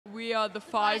We are the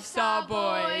Five-Star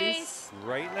Boys.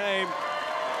 Great name.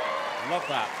 Love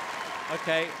that.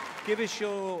 Okay, give us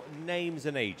your names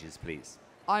and ages, please.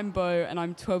 I'm Bo, and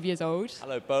I'm 12 years old.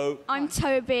 Hello, Bo. I'm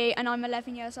Toby, and I'm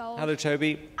 11 years old. Hello,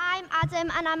 Toby. I'm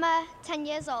Adam, and I'm 10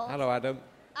 years old. Hello, Adam.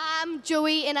 I'm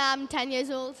Joey, and I'm 10 years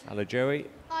old. Hello, Joey.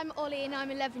 I'm Ollie, and I'm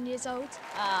 11 years old.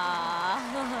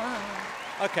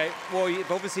 Okay, well,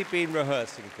 you've obviously been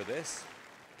rehearsing for this.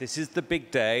 This is the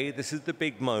big day. This is the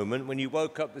big moment. When you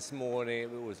woke up this morning,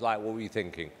 it was like, what were you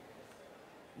thinking?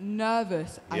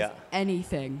 Nervous as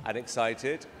anything. And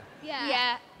excited?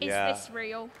 Yeah. Is this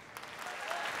real?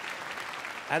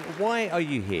 And why are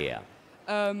you here?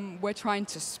 We're trying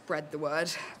to spread the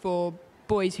word for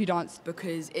boys who dance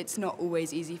because it's not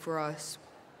always easy for us.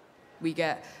 We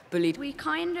get bullied. We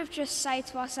kind of just say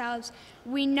to ourselves,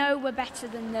 we know we're better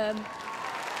than them.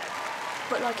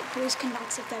 But like, boys can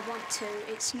dance if they want to.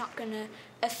 It's not going to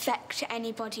affect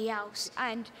anybody else.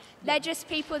 And they're just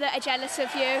people that are jealous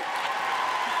of you.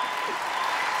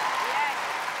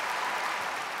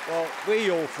 Well, we're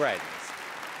your friends.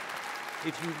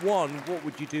 If you won, what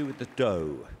would you do with the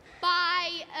dough?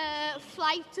 Buy a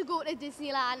flight to go to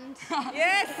Disneyland.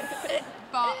 Yes!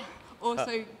 But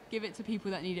also give it to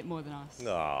people that need it more than us.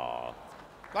 Aww.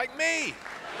 Like me!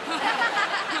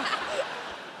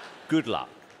 Good luck.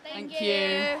 Thank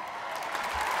you.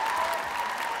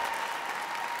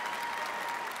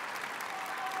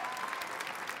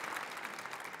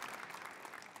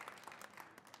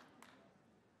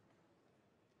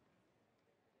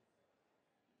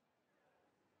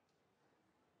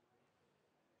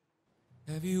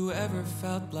 Have you ever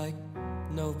felt like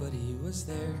nobody was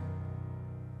there?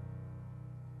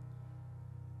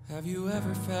 Have you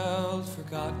ever felt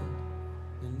forgotten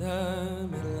in the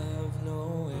middle of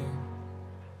nowhere?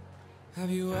 Have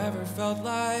you ever felt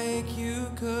like you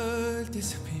could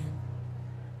disappear?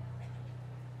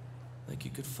 Like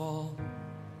you could fall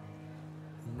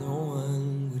and no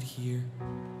one would hear?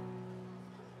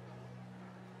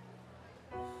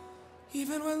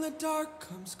 Even when the dark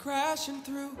comes crashing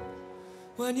through,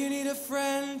 when you need a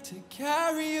friend to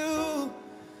carry you,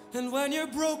 and when you're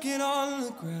broken on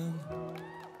the ground,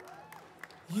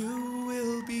 you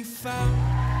will be found.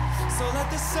 So let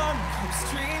the sun come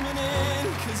streaming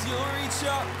in, 'cause you'll reach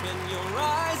up and you'll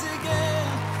rise again.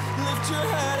 Lift your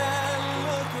head and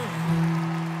look around.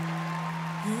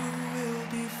 You will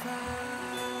be found.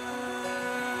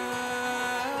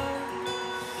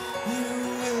 You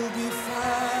will be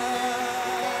found.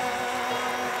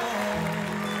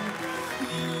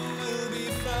 You will be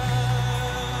found.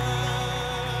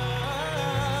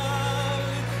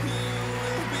 You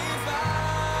will be found.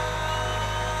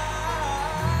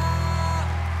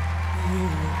 You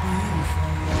will be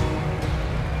found.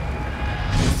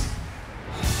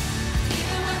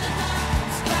 Even when the dark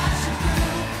comes crashing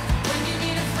through, when you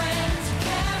need a friend to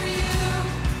carry you,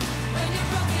 when you're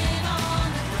broken on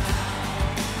the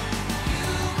ground, you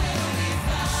will be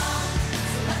found.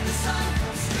 So let the sun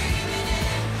come streaming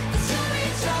in, 'cause you'll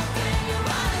reach up and you'll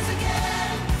rise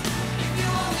again. If you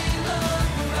only look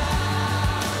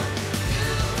around,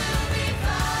 you will be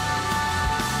found.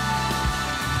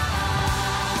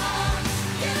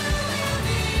 You will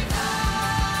be found.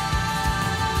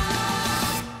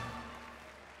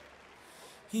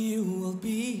 You will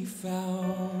be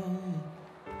found.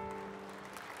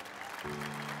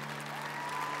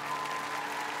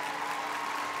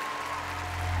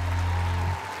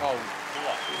 Oh,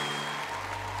 what?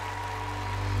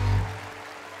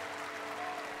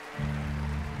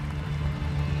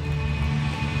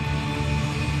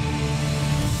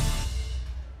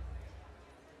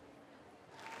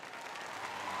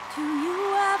 Do you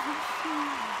ever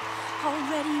feel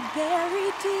already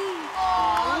buried deep?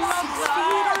 6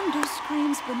 feet under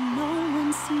screams, but no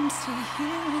one seems to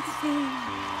hear a thing.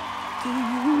 Do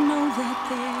you know that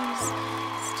there's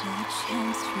still a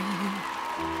chance for you?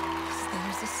 'Cause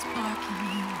there's a spark in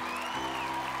you.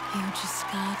 You just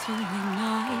got to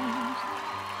ignite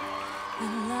the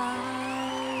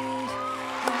light.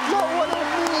 Look what it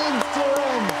means to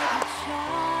him!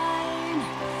 Shine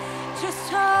just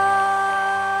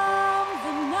on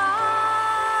the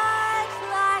night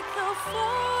like the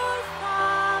 4th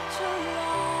of July.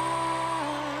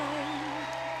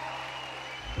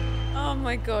 Oh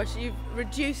my gosh, you've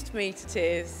reduced me to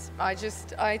tears. I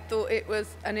thought it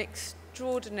was an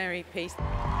extraordinary piece.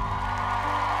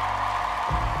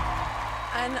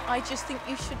 And I just think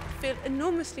you should feel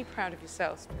enormously proud of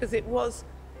yourselves because it was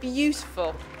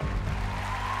beautiful.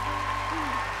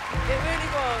 It really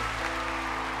was.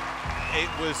 It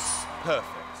was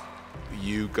perfect.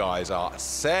 You guys are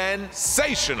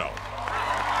sensational.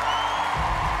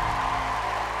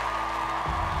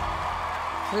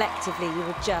 collectively, you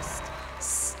were just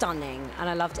stunning, and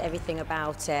I loved everything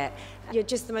about it. You're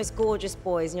just the most gorgeous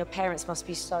boys, and your parents must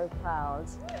be so proud,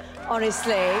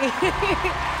 honestly.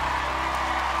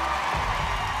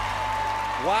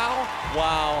 Wow,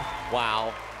 wow,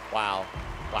 wow, wow,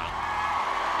 wow.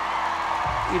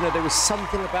 You know, there was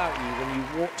something about you when you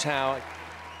walked out.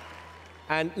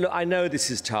 And look, I know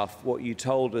this is tough, what you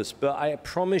told us, but I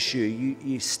promise you,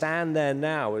 you stand there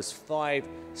now as 5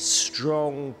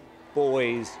 strong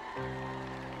boys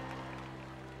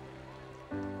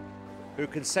who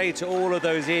can say to all of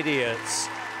those idiots,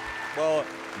 well,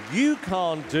 you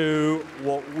can't do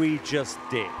what we just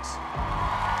did.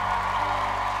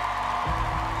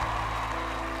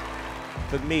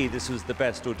 For me, this was the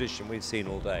best audition we've seen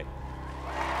all day.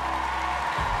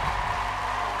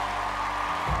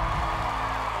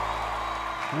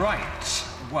 Right.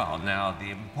 Well, now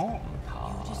the important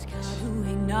part.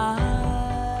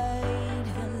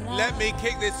 Let me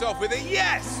kick this off with a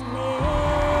yes! It's a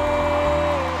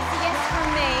yes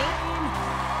from me.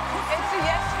 It's a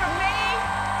yes from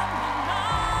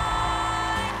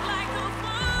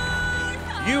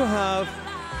me. You have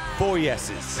 4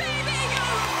 yeses.